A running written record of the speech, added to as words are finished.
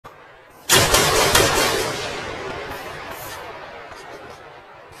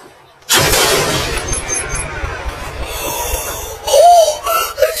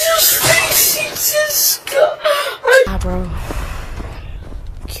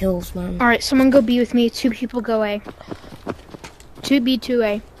kills, man. Alright, someone go B with me. 2 people go A. 2B,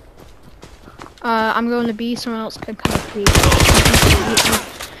 2A. I'm going to B. Someone else can come with B.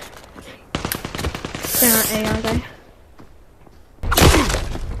 They're not A, are they?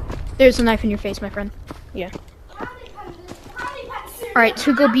 There's a knife in your face, my friend. Yeah. Alright,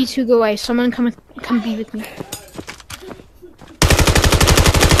 2 go B, 2 go A. Someone come B with me.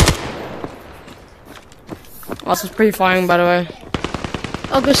 This is pretty flying, by the way.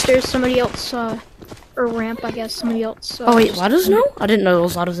 I'll go stairs. Somebody else, or ramp, I guess. Somebody else. Oh wait, ladders now? I didn't know there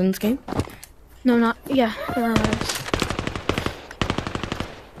was ladders in this game. No, not. Yeah, there are ladders.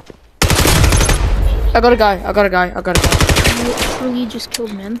 I got a guy. You literally just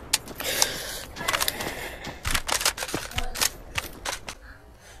killed men.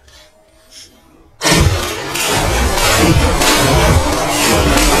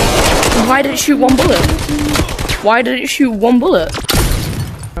 Why did it shoot 1 bullet? Why did it shoot 1 bullet?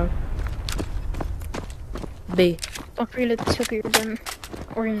 B. Don't forget to take your gun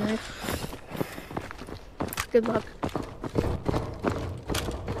or your knife. Good luck.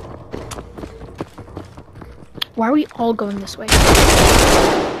 Why are we all going this way? That's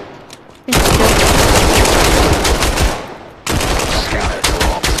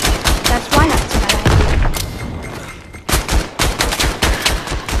why that's a bad idea.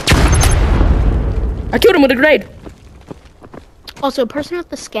 I killed him with a grenade. Also, person with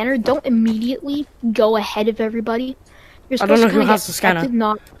the scanner, don't immediately go ahead of everybody. You're I don't supposed know to who kinda has get the scanner. protected,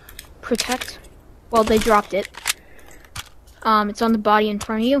 not protect. Well, they dropped it. It's on the body in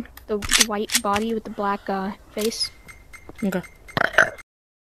front of you. The white body with the black face. Okay.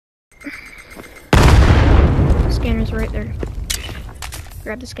 Scanner's right there.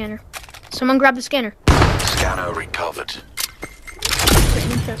 Grab the scanner. Someone grab the scanner. Scanner recovered. Right in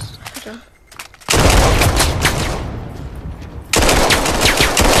the chest. Good job.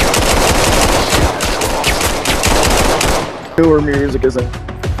 Newer music isn't.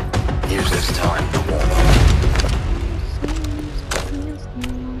 Use this time to warm up.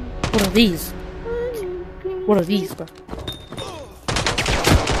 What are these? What are these, bro?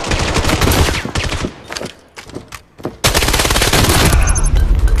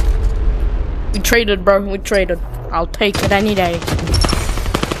 We traded, bro. We traded. I'll take it any day.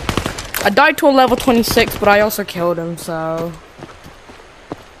 I died to a level 26, but I also killed him, so...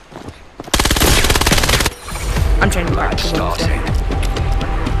 I'm changing back to Starting.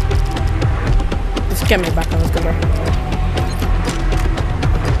 Just get me back on this gun, bro.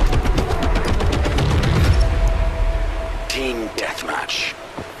 Team deathmatch.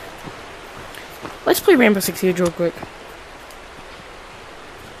 Let's play Rainbow Six Siege real quick.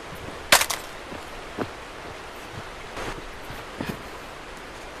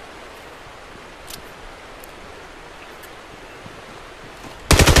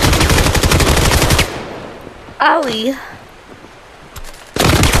 Ali.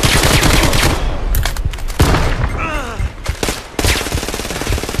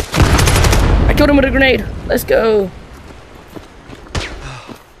 I killed him with a grenade. Let's go.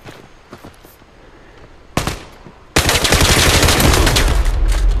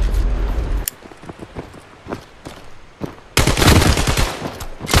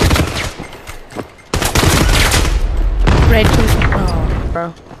 Grenade, please. Oh,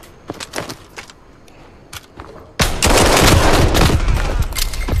 bro.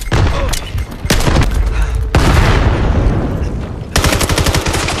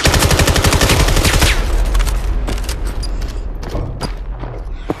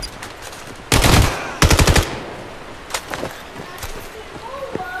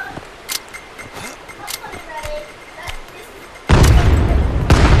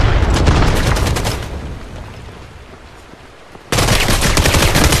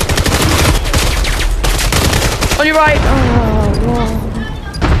 On your right. Oh, whoa.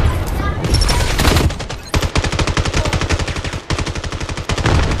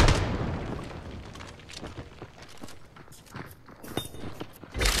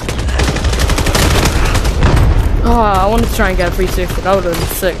 Oh, I wanted to try and get a 360. That would have been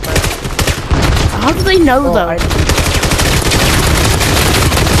sick, man. How do they know, though?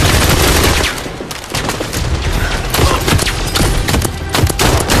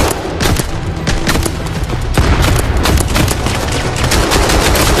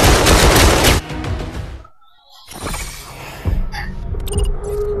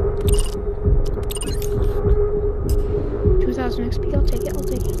 XP, I'll take it.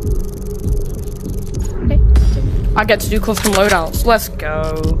 Okay. I get to do custom loadouts. Let's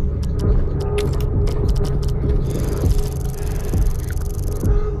go.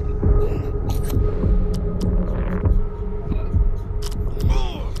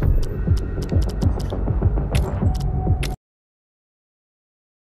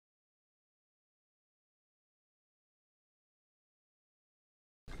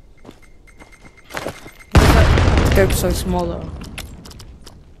 scope's so small though.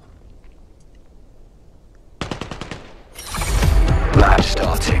 Match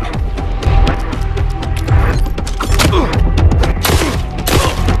starting.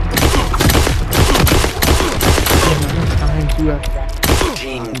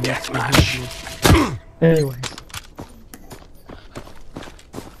 Team deathmatch. Anyways.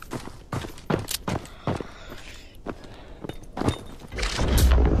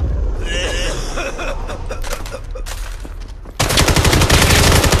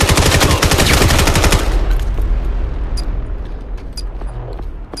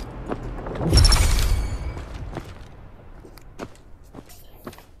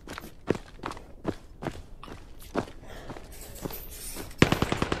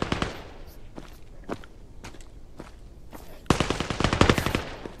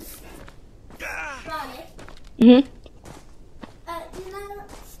 Mhm.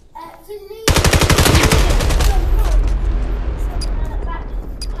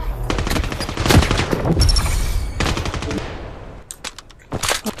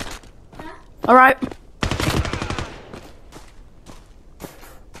 All right.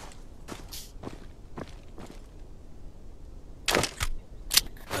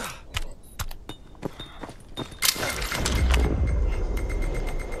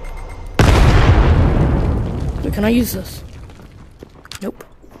 Wait, can I use this? Nope.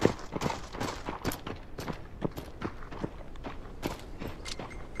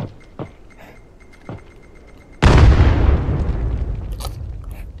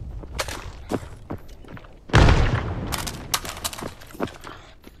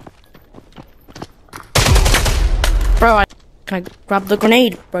 Bro, can I grab the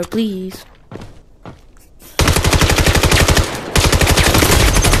grenade, bro, please?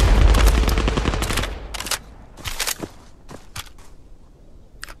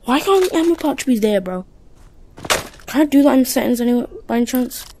 Why can't the ammo pouch be there, bro? Can I do that in settings anyway, by any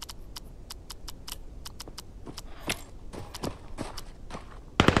chance?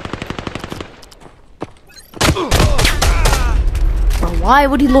 Bro, why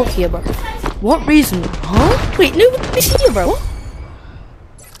would he look here, bro? What reason? Huh? Wait, nobody's here, bro. What?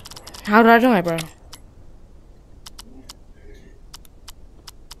 How did I die, bro?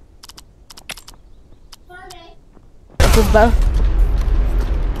 That was better.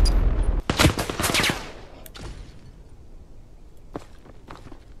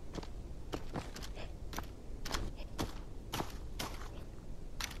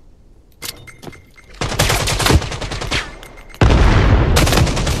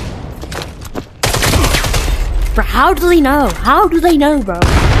 Bro, how do they know? How do they know, bro?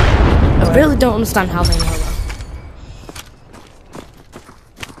 I really don't understand how they know,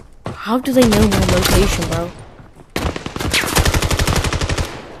 bro. How do they know my location, bro?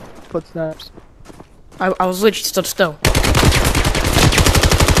 Footsteps. I was literally stood still.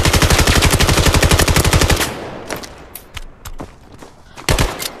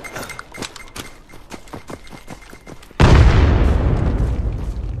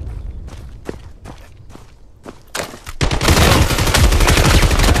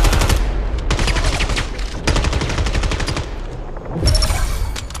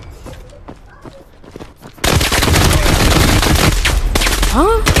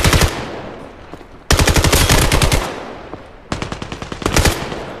 Huh?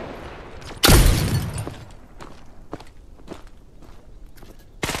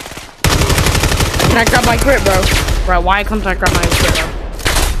 Can I grab my grip, bro? Bro, why can't I grab my grip, bro?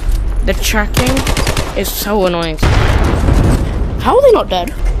 The tracking is so annoying. How are they not dead?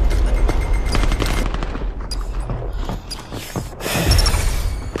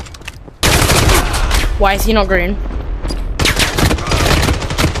 Why is he not green?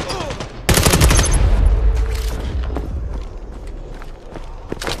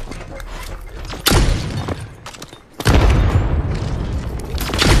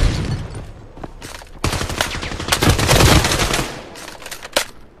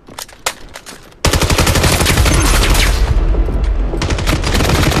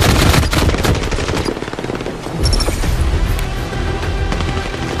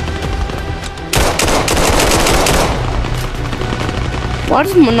 Why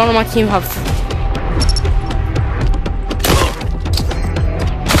does none of my team have...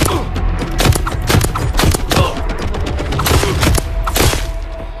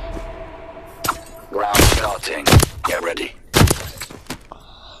 Round starting. Get ready.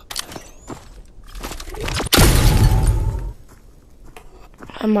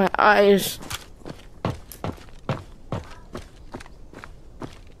 And my eyes...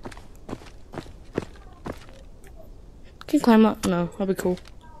 Can you climb up? No, that'd be cool.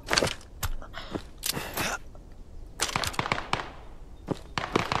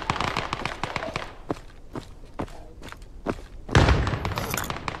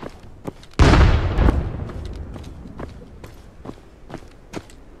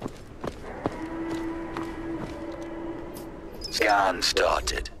 Scan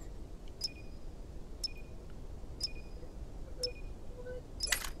started.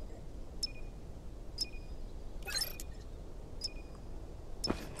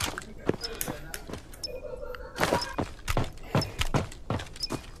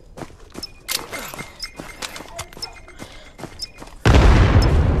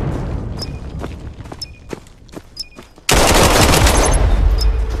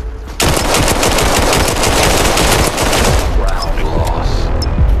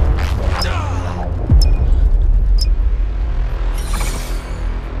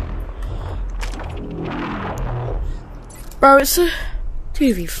 Bro, it's a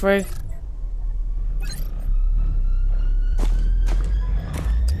 2v3.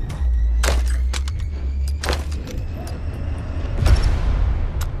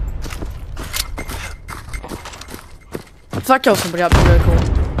 If I kill somebody, that'd be really cool.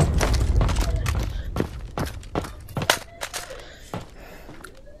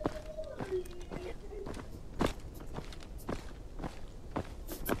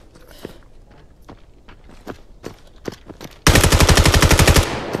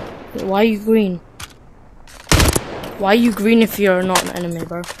 Why are you green? Why are you green if you're not an enemy,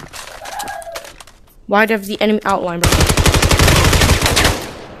 bro? Why do you have the enemy outline, bro?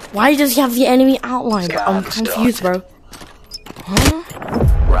 Why does he have the enemy outline, bro? I'm confused, bro. Huh?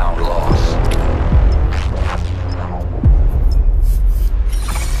 Round loss.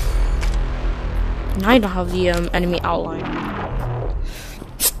 Now you don't have the enemy outline.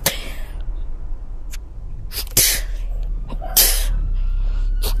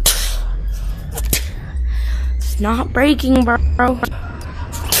 It's not breaking, bro.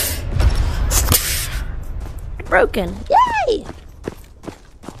 Broken. Yay!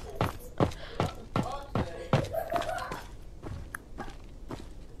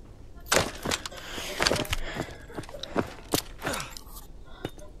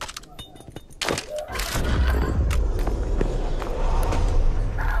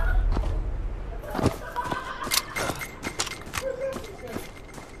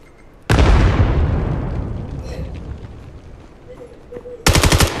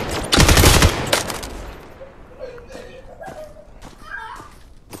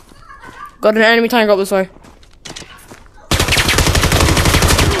 Got an enemy tank up this way.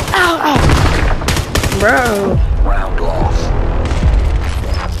 Ow, ow. Bro. Round loss.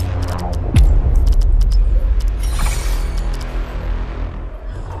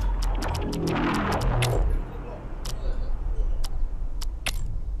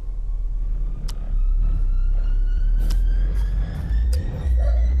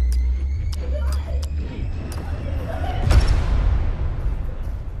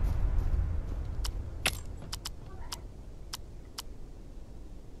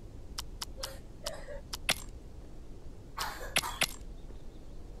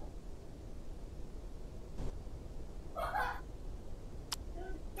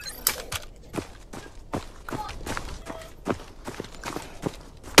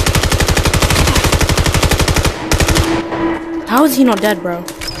 How is he not dead, bro?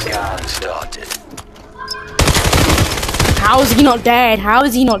 Scan started. How is he not dead? How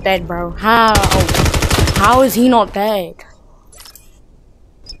is he not dead, bro? How? How is he not dead?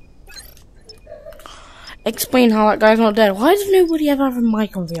 Explain how that guy's not dead. Why does nobody ever have a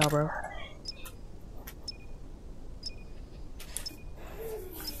mic on VR, bro?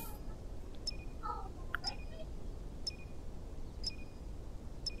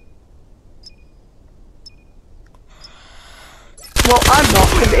 Well, I'm not,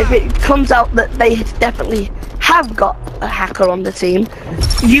 because if it comes out that they definitely have got a hacker on the team,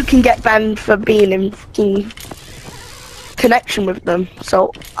 you can get banned for being in fucking connection with them.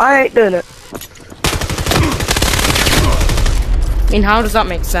 So, I ain't doing it. I mean, how does that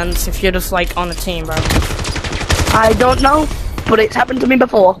make sense if you're just like on a team, bro? I don't know, but it's happened to me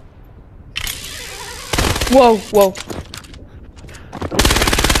before. Whoa, whoa.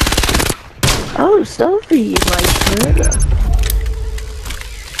 Oh, Sophie, my murder.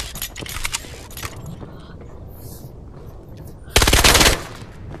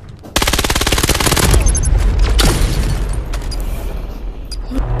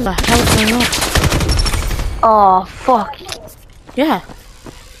 What the hell is going on? Oh, fuck. Yeah.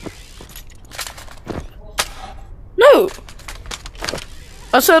 No!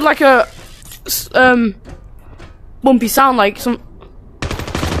 I heard like a bumpy sound, like some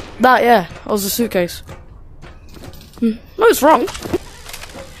that. Yeah, that was a suitcase. No, it's wrong.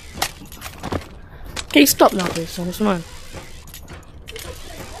 Okay, stop now, please. It's mine.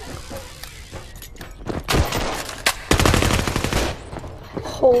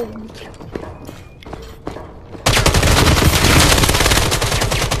 Holy.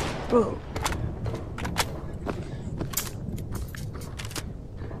 Bro.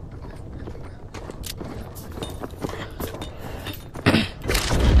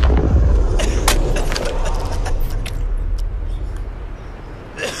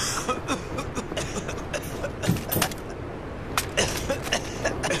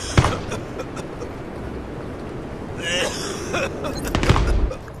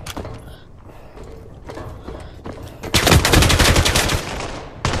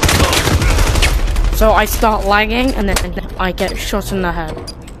 So I start lagging and then I get shot in the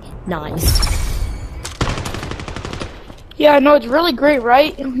head. Nice. Yeah, no, it's really great,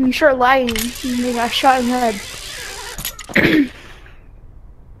 right? When you start lagging, you got shot in the head.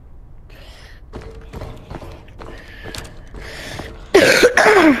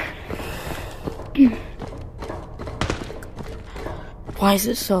 Why is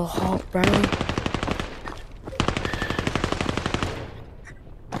it so hot, bro?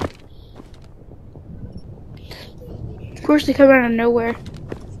 Of course, they come out of nowhere.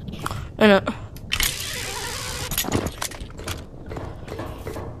 I know.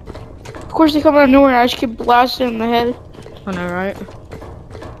 Of course, they come out of nowhere. I just get blasted in the head. I know, right?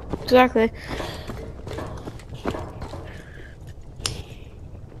 Exactly.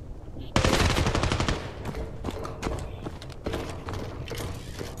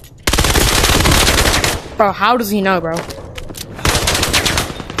 Bro, how does he know, bro?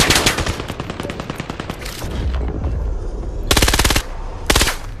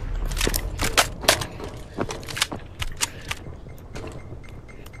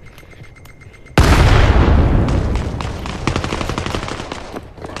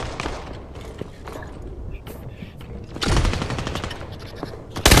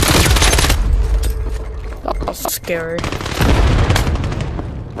 That's scary.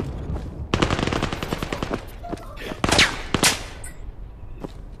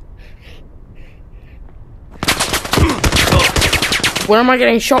 Where am I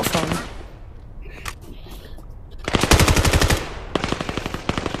getting shot from?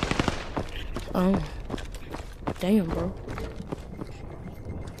 Oh. Damn, bro.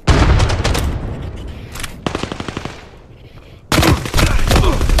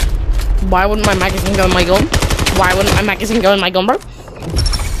 Why wouldn't my magazine go in my gun? Why wouldn't my magazine go in my gun, bro?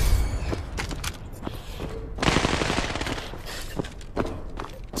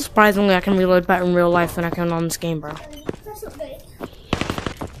 Surprisingly, I can reload better in real life than I can on this game, bro.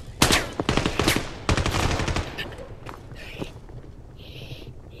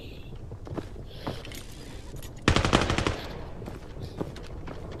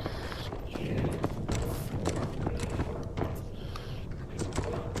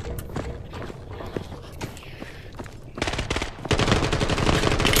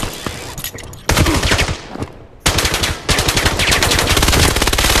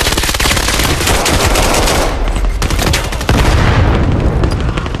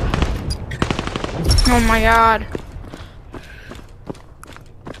 Oh my god.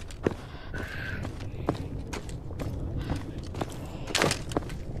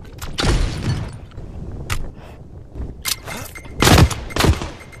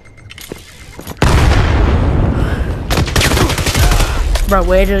 Bro,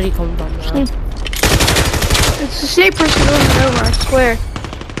 where did he come from, bro? It's the same person over and over, I swear.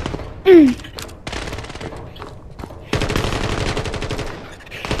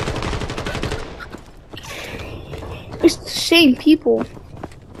 It's the same people.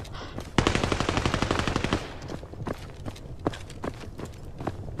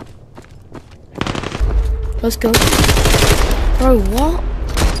 Let's go. Bro, what?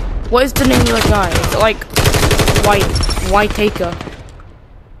 What is the name of the guy? Is it like White Taker?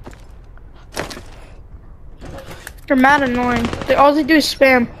 They're mad annoying. All they do is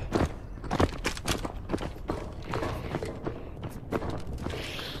spam.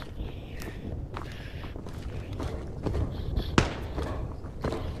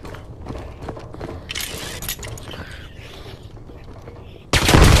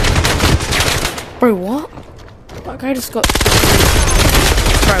 Bro, what? That guy just got...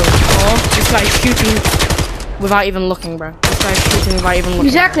 Bro, oh, this guy's shooting without even looking, bro. This guy's shooting without even looking.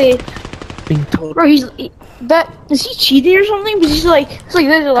 Exactly. Being told. Bro, is he cheating or something? Because he's like, it's like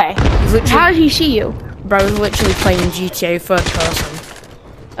this way. How did he see you? Bro, he's literally playing GTA third person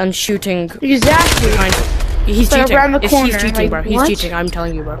and shooting. Exactly. Behind. He's like cheating. around the corner. He's cheating, like, bro. He's what? cheating. I'm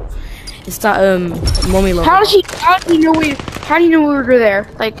telling you, bro. It's that mummy lover. How do you know we were there?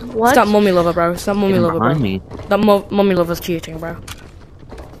 Like what? It's that mummy lover, bro. It's that mummy lover, bro. Behind me. That mummy lover's cheating, bro.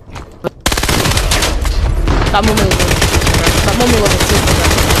 That mummy lover. That mummy lover's cheating, bro.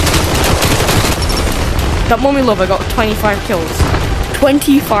 That mummy lover got 25 kills.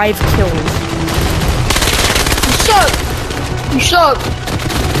 25 kills. You suck!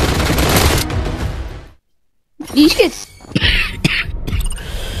 These kids.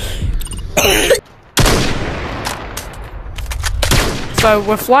 So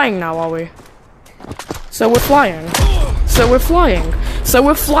we're flying now, are we? So we're flying. So we're flying. So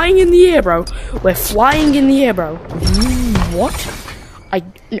we're flying in the air, bro. We're flying in the air, bro. What?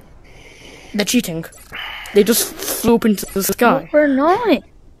 They're cheating. They just flew up into the sky. No, we're not.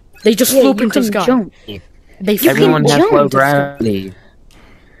 They just flew up into the sky. Jump. Everyone has jump. low gravity.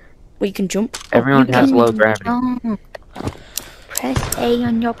 Wait, you can jump? Everyone You has can low gravity. jump. Press A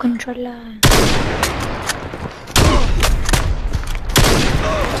on your controller.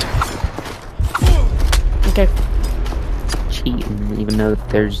 Okay. Cheating, even though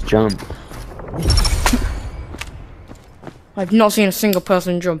there's jump. I've not seen a single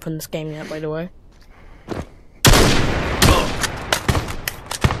person jump in this game yet, by the way.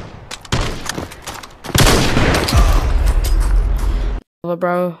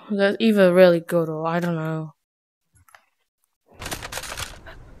 Bro, they're either really good or I don't know.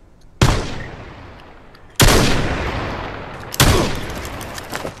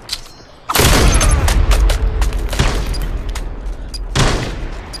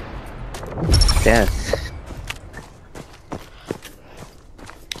 Death.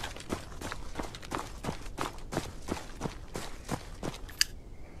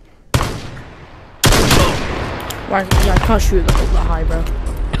 Right, yeah, I can't shoot that high, bro.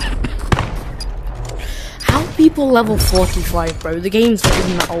 How are people level 45, bro? The game's not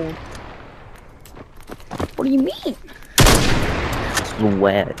even that old. What do you mean? It's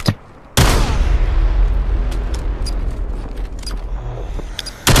wet.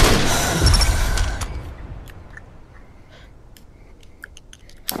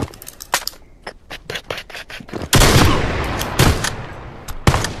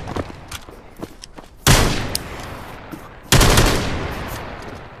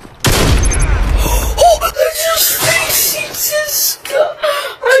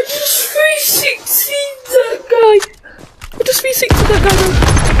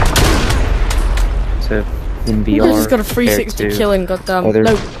 In VR, I just got a 360 killing, goddamn.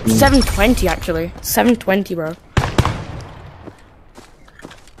 No, 720 actually. 720, bro.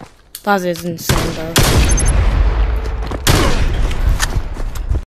 That is insane, bro.